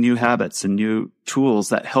learning new habits and new tools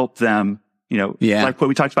that help them, like what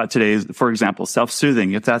we talked about today, for example,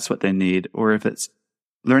 self-soothing, if that's what they need, or if it's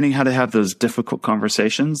learning how to have those difficult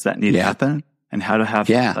conversations that need to happen, and how to have,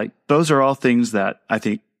 those are all things that I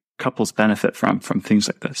think couples benefit from things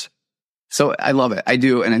like this. So I love it. I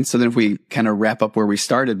do. And so then if we kind of wrap up where we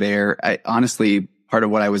started there, I honestly, part of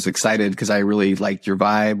what I was excited, because I really liked your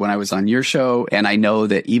vibe when I was on your show. And I know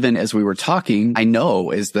that even as we were talking, I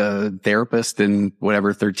know as the therapist and whatever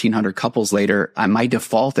 1,300 couples later, my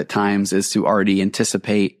default at times is to already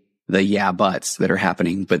anticipate the buts that are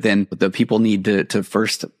happening. But then the people need to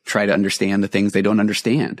first try to understand the things they don't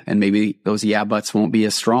understand. And maybe those buts won't be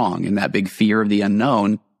as strong, and that big fear of the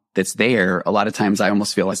unknown. that's there, a lot of times I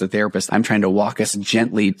almost feel as a therapist, I'm trying to walk us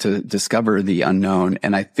gently to discover the unknown.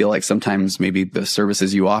 And I feel like sometimes maybe the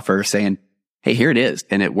services you offer are saying, hey, here it is.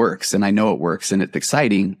 And it works. And I know it works and it's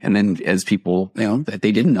exciting. And then as people, that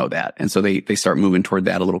they didn't know that. And so they start moving toward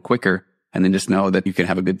that a little quicker. And then just know that you can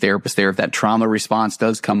have a good therapist there if that trauma response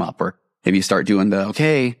does come up, or if you start doing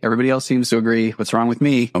okay, everybody else seems to agree. What's wrong with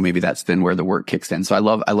me? Oh, maybe that's then where the work kicks in. So I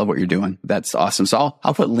love what you're doing. That's awesome. So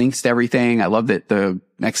I'll put links to everything. I love that the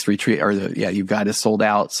next retreat you've got is sold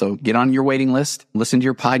out. So get on your waiting list, listen to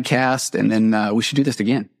your podcast, and then we should do this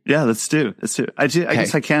again. Yeah, let's do. I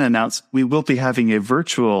guess I can announce we will be having a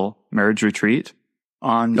virtual marriage retreat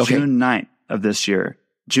on June 9th of this year.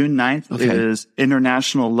 June 9th is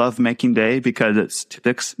International Lovemaking Day because it's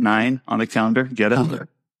 6-9 on the calendar. Get it? Oh.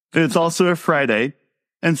 It's also a Friday.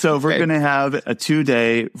 And so we're going to have a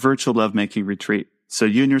 2-day virtual lovemaking retreat. So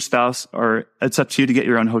you and your spouse it's up to you to get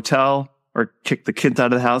your own hotel or kick the kids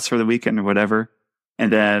out of the house for the weekend or whatever.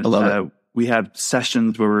 And then we have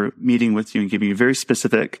sessions where we're meeting with you and giving you very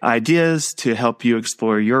specific ideas to help you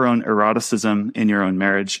explore your own eroticism in your own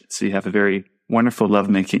marriage. So you have a very wonderful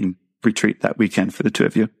lovemaking retreat that weekend for the two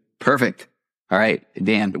of you. Perfect. All right,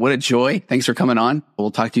 Dan, what a joy. Thanks for coming on. We'll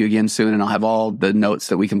talk to you again soon, and I'll have all the notes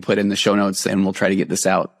that we can put in the show notes, and we'll try to get this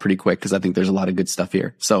out pretty quick because I think there's a lot of good stuff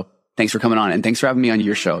here. So thanks for coming on, and thanks for having me on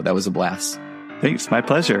your show. That was a blast. Thanks. My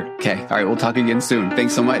pleasure. Okay. All right. We'll talk again soon.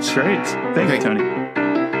 Thanks so much. Great. Thank you, Tony.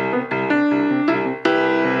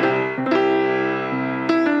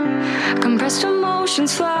 Compressed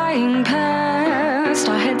emotions flying past,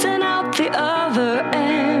 our heads and out the other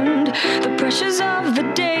end. The pressures of the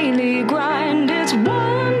daily grind, it's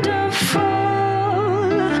wonderful.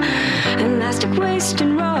 Elastic waste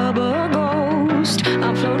and rubber ghost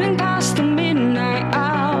are floating past the midnight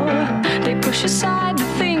hour. They push aside the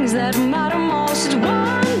things that matter more.